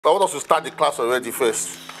I want us to start the class already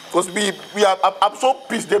first. Because I'm so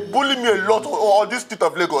pissed. They bully me a lot on this street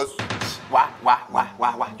of Lagos. Wah.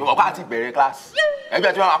 You want to be class? I'm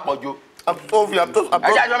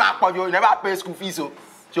sorry. You never pay school fees, so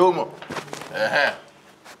show me.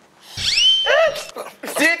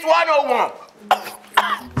 Seat 101.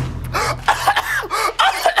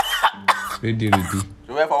 Ready.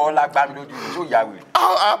 You have all like family do you Yahweh.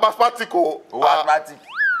 I'm asthmatic. Asthmatic.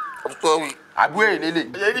 I'm sorry. I'm going You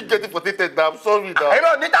didn't get it for tated now. I'm sorry now.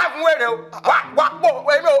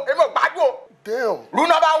 Damn. Rule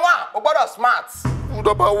number 1, about smart. Rule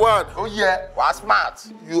number 1. Oh yeah, what's smart?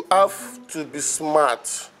 You have to be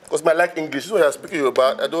smart. Because I like English. This is what you're speaking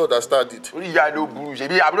about. I don't understand it. You have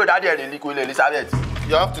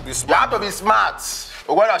to be smart. You have to be smart.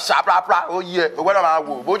 Oh yeah.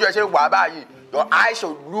 Your eyes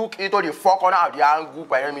should look into the 4 corners of the angle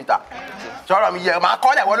perimeter. Sorry, me my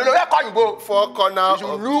corner. Four corners. You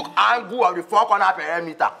should look angle of the 4 corner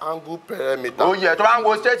perimeter. Angle perimeter. Oh yeah. To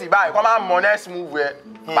go straight by. Come on, my next move.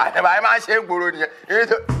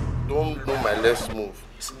 Don't do my next move.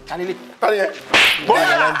 Tani.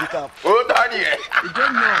 Oh, Tani. You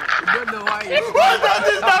don't know why.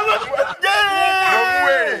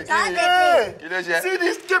 See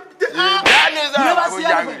this chip.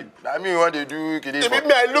 I mean, what they do? If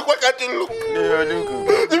I look, what can't you look?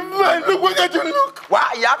 If I look, what can't you look?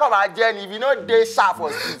 Why, Yakob and Jenny, if you know they sharp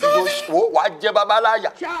for what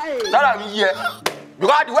Jebabalaya? Tell me here.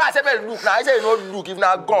 Because the way I said, look, now I say, no look, if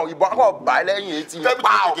not gone, you won't go by letting you 18. Tell me to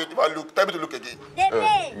look again. If I look, tell me to look again.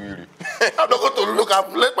 Really? I'm not going to look.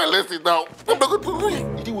 I've let my lesson down. I'm not going to look.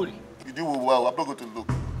 You do worry. You do well. I'm not going to look.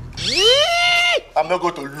 I'm not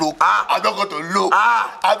going to look. I'm not going to look.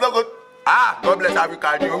 I'm not going to. God bless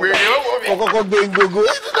Africa. You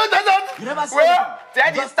never see it.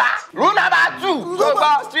 Tell the star. Rule number 2. Go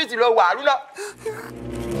back street low.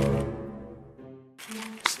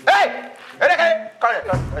 Hey! Erekere!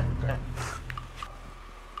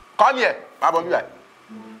 Come here.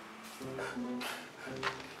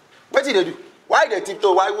 What did they do? Why they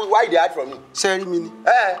tiptoe? Why they hide from me? Sorry, Mini.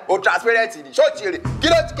 Transparency. Show Kilo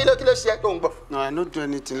share. No, I don't do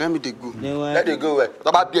anything. Let me go. Let it go. Talk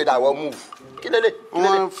about beard, I will move. Kilele.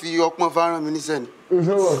 One for your farm minister.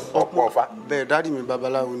 Bẹ́ẹ̀ daddy mi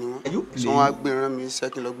babaláwo ni wọ́n. So wọ́n gbé ran mi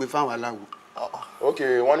second lọ gbé fáwọn aláwo.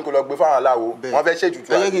 Okay, wọ́n kò lọ gbé fáwọn aláwo. Wọ́n fẹ́ ṣe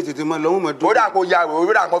tutu. Ẹ jẹ́ kí tètè mọ lọ́wọ́ mọ do. Ó dà kó ya we,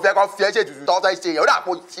 ó dà kó fẹ́ kó fi ṣe tutu. Tó fẹ́ ṣe, ó dà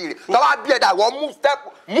kó ṣe. Tó bá beard, I will move step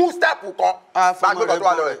kan. Gbàgbé kan tó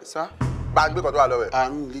wà lọ́wọ́ ẹ̀. Gbàgbé kan tó wà lọ́wọ́ ẹ̀.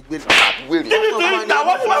 Mi lè gbé. Wèrè. Now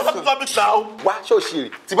what you want to come now? Wá ṣó ṣe.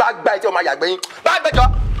 Tí bá gbá etí ó máa yàgbẹ́ yín. Bá gbẹ́jọ́.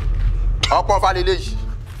 Ọpọ́n fa leleyi.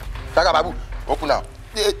 Daga babu, open now.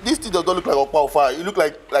 This thing does not look like a power. It look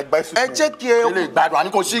like bicycle. Check here. Ilé ìgbádùn àní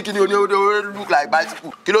kò sí kíni ó look like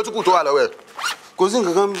bicycle. Kí ló tún kù tó wà lọ́wọ́ ẹ̀? Kò sí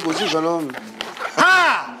nǹkan lọ́wọ́ mi.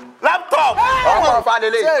 Laptop. Ọpọ́n fa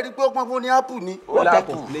leleyi. Ṣé ẹ rí pé ọpọ́n ní apple ni? Ó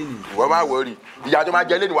lápù. Wọ́n máa worry. Ìyá tó máa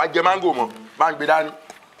jẹ lẹ́nu wá jẹ mango mọ́. Máa ń gbé dání.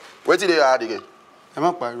 Wetin dey hard again? Ẹ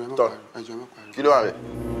má pariwo, ẹ má pariwo. Kí ló wà rẹ̀?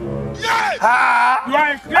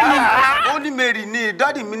 Holy Mary ni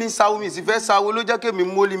daddy mi ní sáwó mi sì fẹ́ sáwó ló jẹ́ kí mi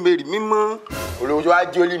mú Holy Mary mímọ́. Olówó tó wá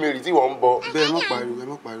jí Holy Mary tí wọ́n ń bọ. Bẹ́ẹ̀ ẹ má pariwo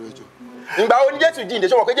ẹjọ́. Ìgbà wo ni Jésù jíǹde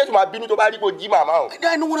ṣé wọ́n pé Jésù máa bínú tó bá rí kó jí màmá o.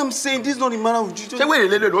 I know what I'm saying. This is not the matter with you. Ṣé wèrè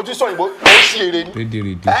lélẹ̀ ló tún sọ ìbò ó ṣí èrè ni?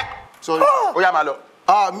 Ready. Sorry. Ó yá máa lọ.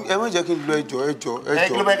 Ẹ má jẹ́ kí n lọ ẹjọ́.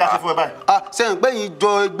 Kí ló bẹ́ẹ̀ ká ṣe fún ẹ báyìí? Sẹ́yìn pé yín jọ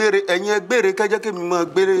ẹ̀yin ẹgbére kẹ́jẹ́ kí mi máa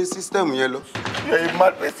gbére system yẹn lọ. You're a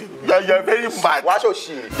mad person. You're very mad. Wá ṣó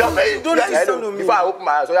ṣí èrè. Don't listen to me. Before I open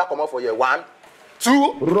my eyes, ó yá come out for here. 1,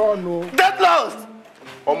 2. Run. Get lost.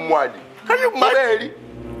 Ọmọ àlè. Are you mad?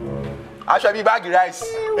 Aṣọ bíi báàgì rice.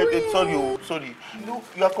 Sorry.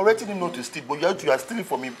 You are correcting him not to steal, but you are stealing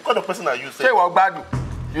from him. What kind of person are you? Ṣé ìwọ gbádùn?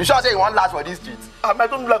 You sure say you won't last for this street? I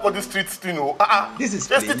don't like all these streets thing, no. This is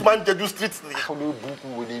just street man do streets.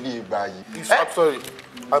 I'm sorry.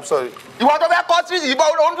 You want to be a street? You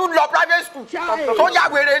want to lọ private school? So ya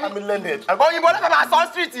wèrè ni. I'm learned. Òyìnbó ló máa sọ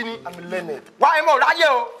street ni. I'm learned. Why mo ráyè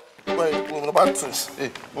o? Wait, about to.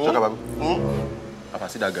 Hey, talk about. Papa,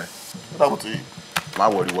 see that guy. What happened to you? Ma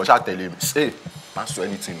worry, what shall tell him? Hey, man, so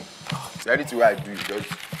anything. Anything I do, just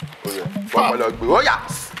oh yeah.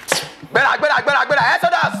 Better,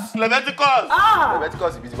 Exodus. Leviticus.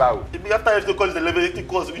 Leviticus is busy bao. If after Leviticus is the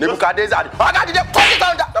Leviticus. Nebuchadnezzar. I got the cut it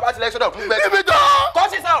down. That's the Exodus. Leave it down.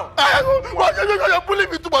 Cut it down. You're pulling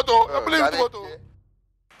me too much. You're pulling me too much.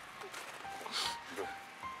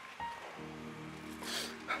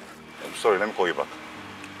 I'm sorry, let me call you back.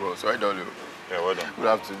 Bro, sorry, don't you? Yeah, well done. Good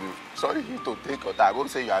afternoon. Sorry to take your time. Don't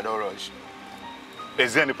say you are not rush.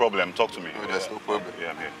 Is there any problem? Talk to me. No, there's no problem.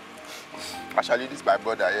 Yeah, I'm here. Actually, this is my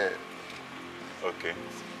brother here. Okay.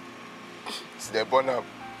 It's the bonum.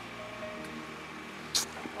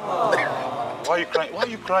 Why are you crying? Why are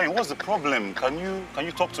you crying? What's the problem? Can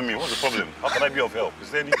you talk to me? What's the problem? How can I be of help? Is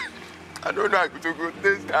there any? I don't know how to go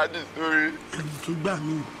this story.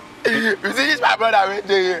 You see, this my brother went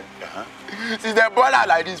there. Since they born her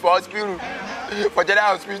like this for hospital, for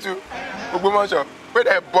general hospital, when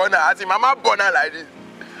they born her, I see mama born her like this.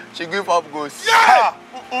 She give up ghosts. Yeah!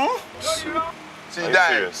 She Are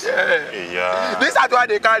died. you serious? Yeah. This is what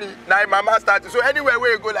they carry. Now mama started. So anywhere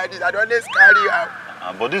where you go like this, I don't always carry her.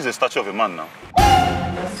 But this is a statue of a man now.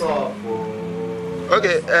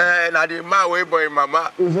 Okay, now the man way boy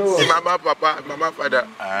mama, mama papa, mama father.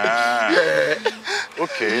 Yeah.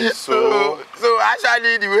 Okay, so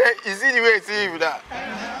actually the way you see the way you see him now.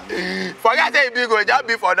 Forget say big go just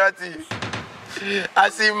be for nothing. I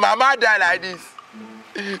see mama die like this.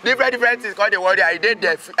 Different things called the worry. I did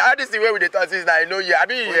deaf. How this the way with the thoughts is like no hear. I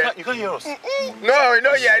mean you can't hear us. No, you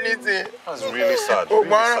don't hear anything. That's really sad. Really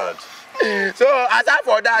sad. So aside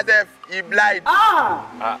for that, he blind.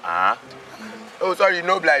 Oh, sorry,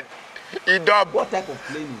 no blind. He dumb. What type of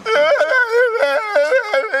plane?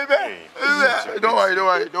 Don't worry.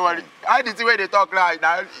 How the way they talk like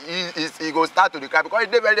now, he go start to the cry because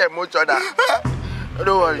he very emotional.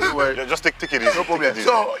 Don't worry. Just take it easy. No problem.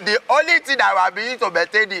 So the only thing that will be to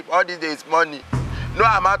maintain him all these days is money. No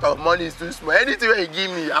amount of money is too small. Anything you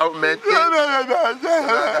give me, I will maintain.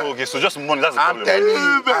 Okay, so just money, that's the problem. I'm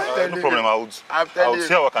telling you. No problem, I would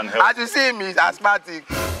see how I can help. As you see him, he's asthmatic.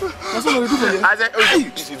 That's what we do for you. I said,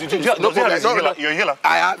 no problem. You're a healer.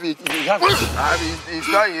 I have it. You have it? It's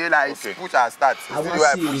not a healer, it's push and start. I want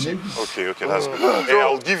to see you. Okay, that's good. Hey,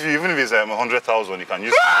 I'll give you, even if it's 100,000, you can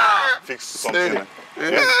use fix something.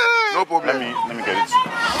 Yeah? No problem. Let me get it.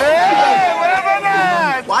 Hey, whatever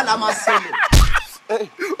that. While I'm a selling. Did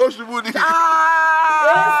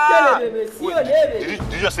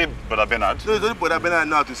you just say Brother Bernard? No, it's only Brother Bernard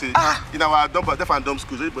know how to say. In our deaf and dumb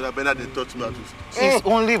schools, only Brother Bernard they taught me how to say. It's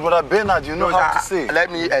only Brother Bernard you know how to say. Let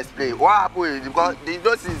me explain. What happened is because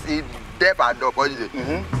those is deaf and dumb.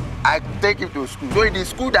 I take him to school. So in the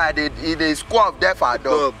school that in the school of deaf and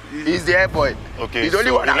dumb, he's the head boy. Okay, he's the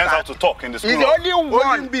only one he learns how to talk in the school. He's the only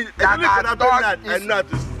one that can talk. I know how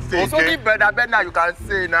to say. It's only Brother Bernard you can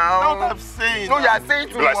say now. That's what I'm saying. No, you are saying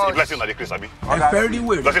too much. Bless him like the Chris, Abi. Very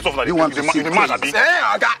well. Bless him something like the man, Abi.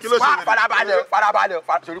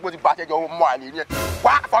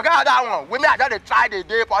 Forget that one. Women are just try the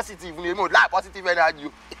day positive. We like positive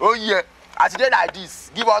energy. Oh yeah. As today like this,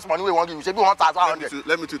 give us money we want give you. Say we want 1,100.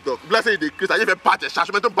 Let me to talk. Bless you the Chris. I even part the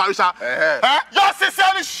shashment to Barisha. You're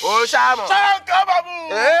sincerely. Oh Shama.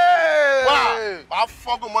 Hey. Wow. I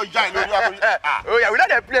fuck with my giant. Oh yeah, we know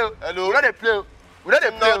they play. Hello. We know they play.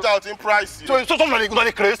 Not out in price. So something like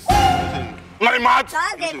the Chris. Not mad.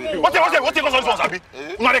 What's the cause Abi?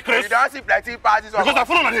 Not the Chris. You don't see plenty parties. Because I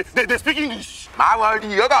follow they speak English. My word,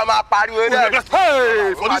 you got my party with them.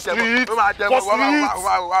 Hey, for the street. For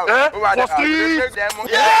street.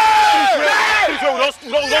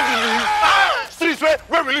 Streets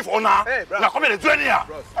where we live on now. Now come here, they join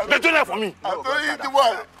here for me. I'm telling you the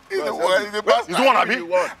one. He's the one. He's the one, Abi.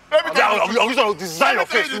 I'm just going to design your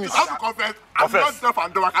face. I have to confess. I'm not deaf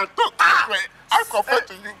and dumb. I can talk. I confess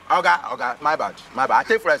to you. Okay, my bad. I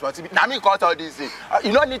take responsibility. Now me cause all this thing.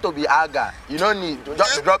 You don't need to be anger. You don't need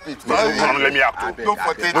just drop it. No, let me act. Don't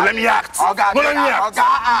forget. No, let me act. Sorry.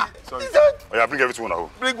 Oh yeah, bring everything on a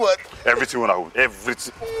hold. Bring what? Everything on a hold.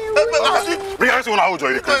 Everything. Bring everything on a hold,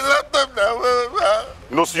 Joy.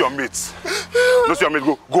 No see your mates. No see your mates.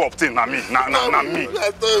 Go obtain. Not me. Not me. Go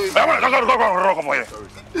over here.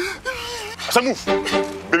 I said move.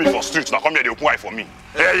 Baby for street. Now come here. They open eye for me.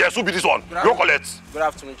 Yeah. So be this one. Go collect. Good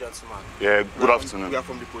afternoon, gentlemen. Yeah. Good afternoon. We are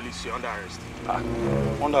from the police. You're under arrest.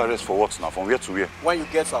 Under arrest for what now? From where to where? When you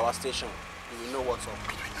get to our station, you will know what's up.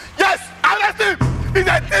 Yes, arrest him. He's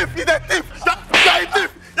a thief. You're a thief.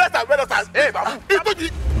 Yes, I better say. Hey, Babu. He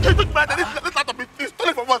took my laptop. He stole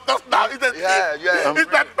it from us just now. He's a thief. Yeah.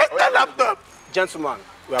 It's my personal laptop. Gentlemen,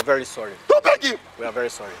 we are very sorry. Don't beg him. We are very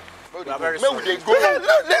sorry. We are very Where sorry. would they go?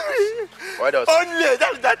 Why does? Only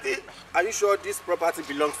that's it. Are you sure this property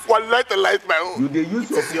belongs to you? One light to light my own. You they use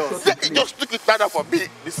your He just took it better for me.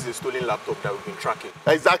 This is a stolen laptop that we've been tracking.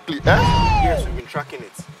 Exactly. Yes, we've been tracking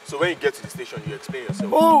it. So when you get to the station, you explain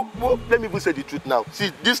yourself. Oh, let me even say the truth now.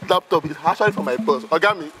 See, this laptop is actually for my boss.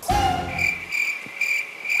 Ogami.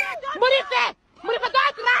 Murife! Murife,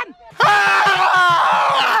 don't run! Ah!